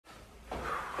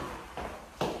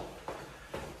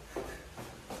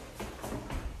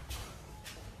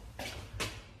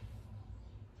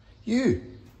You.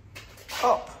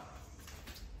 Up.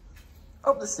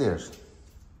 Up the stairs.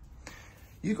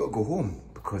 You got to go home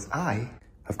because I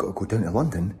have got to go down to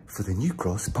London for the New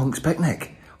Cross Punks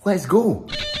picnic. Let's go.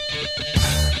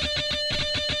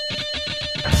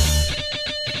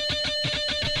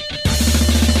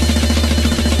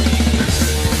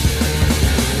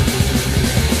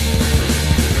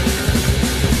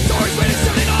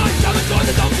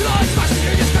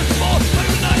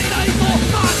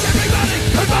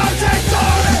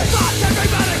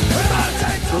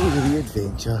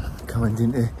 Adventure coming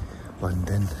down to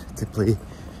London to play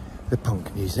the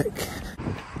punk music.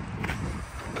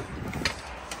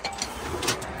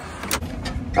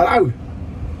 Hello!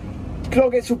 Can I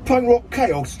get some punk rock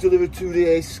chaos delivered to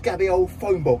the scabby old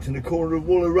phone box in the corner of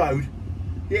Waller Road?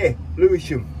 Yeah,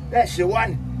 Lewisham. That's the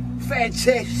one.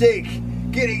 Fantastic!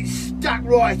 Get it stuck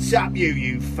right up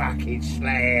you fucking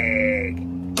slag!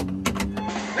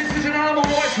 This is an animal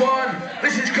rights one.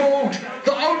 This is called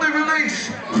the only release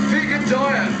vegan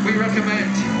diet we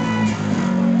recommend.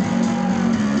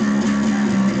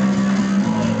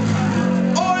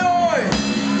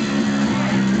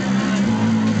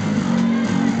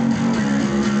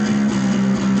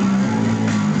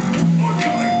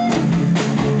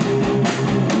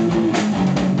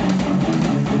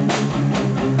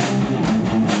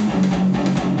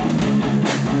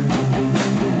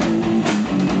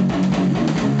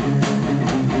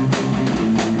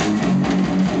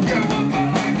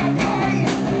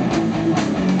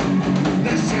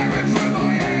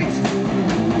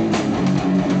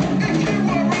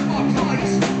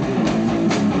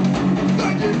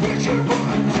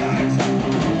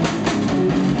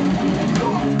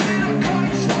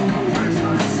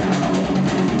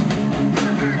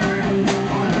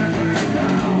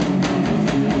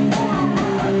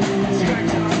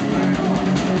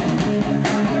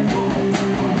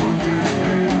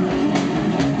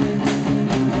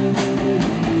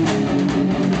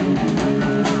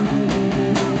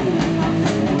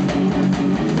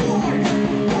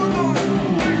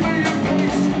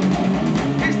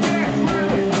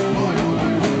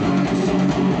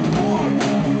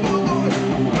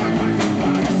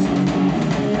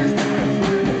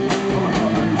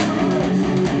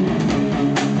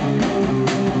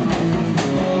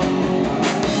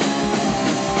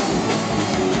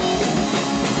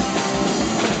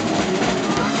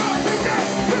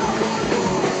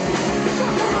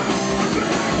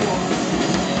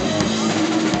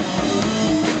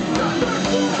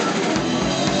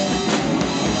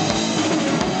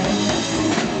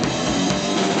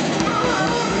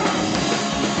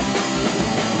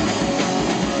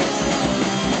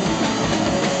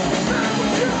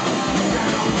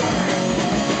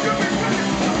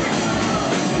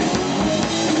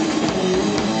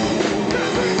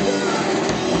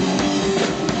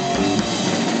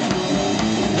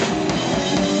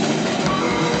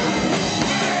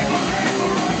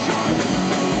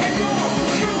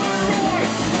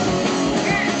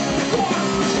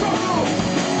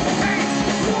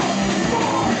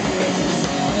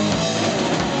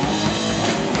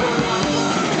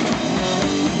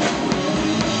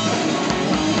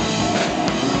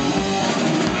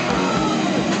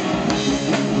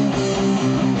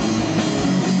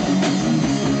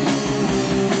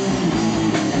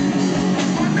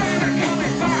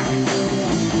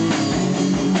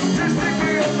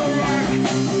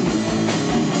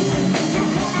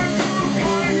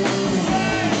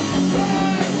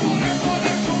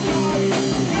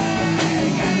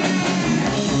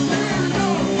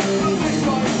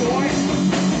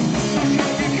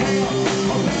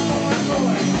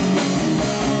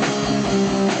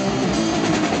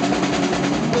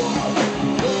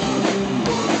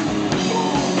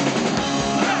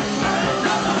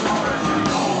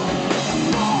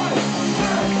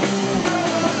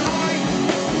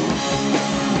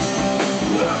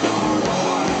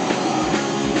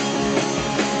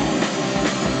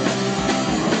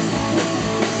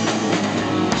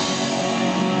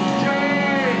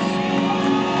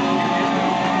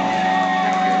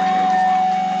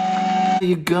 There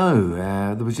you go.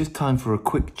 There was just time for a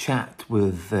quick chat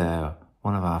with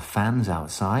one of our fans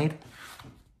outside.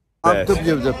 Up to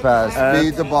the past, be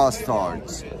the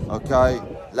bastards. Okay,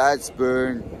 let's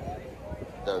burn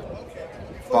the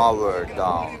power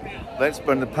down. Let's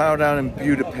burn the power down in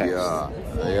Budapest.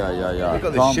 Yeah. We've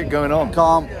got this shit going on.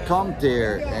 Come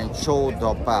there and show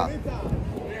the path.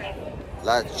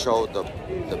 Let's show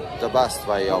the best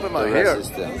way of the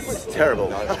resistance. It's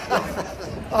terrible.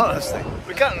 Honestly,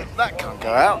 that can't go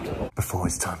out. Before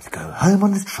it's time to go home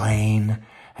on the train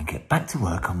and get back to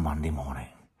work on Monday morning.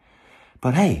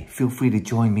 But hey, feel free to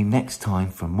join me next time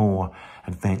for more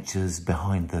adventures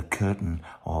behind the curtain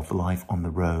of life on the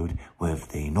road with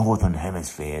the Northern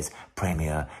Hemisphere's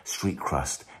premier street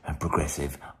crust and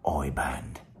progressive oi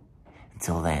band.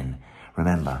 Until then,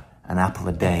 remember, an apple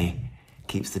a day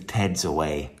keeps the Teds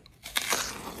away.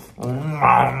 That's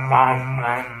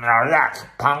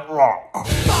punk rock.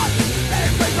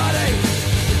 Everybody!